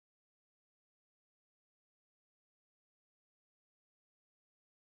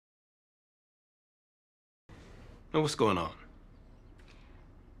Now, what's going on?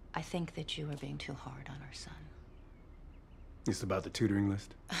 I think that you are being too hard on our son. It's about the tutoring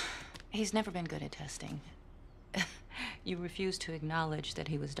list? He's never been good at testing. You refuse to acknowledge that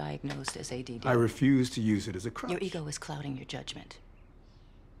he was diagnosed as ADD. I refuse to use it as a crutch. Your ego is clouding your judgment.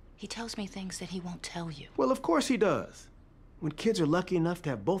 He tells me things that he won't tell you. Well, of course he does. When kids are lucky enough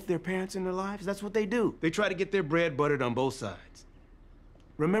to have both their parents in their lives, that's what they do. They try to get their bread buttered on both sides.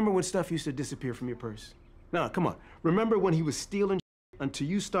 Remember when stuff used to disappear from your purse? No, come on. Remember when he was stealing until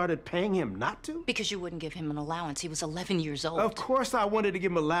you started paying him not to? Because you wouldn't give him an allowance. He was 11 years old. Of course I wanted to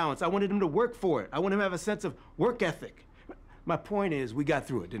give him allowance. I wanted him to work for it. I wanted him to have a sense of work ethic. My point is, we got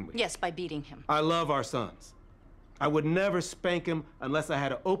through it, didn't we? Yes, by beating him. I love our sons. I would never spank him unless I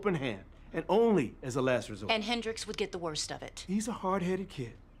had an open hand, and only as a last resort. And Hendrix would get the worst of it. He's a hard-headed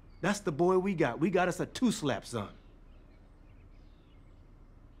kid. That's the boy we got. We got us a two-slap son.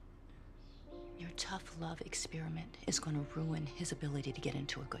 Your tough love experiment is going to ruin his ability to get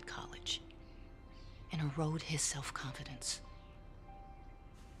into a good college and erode his self-confidence.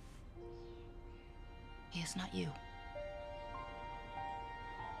 He is not you.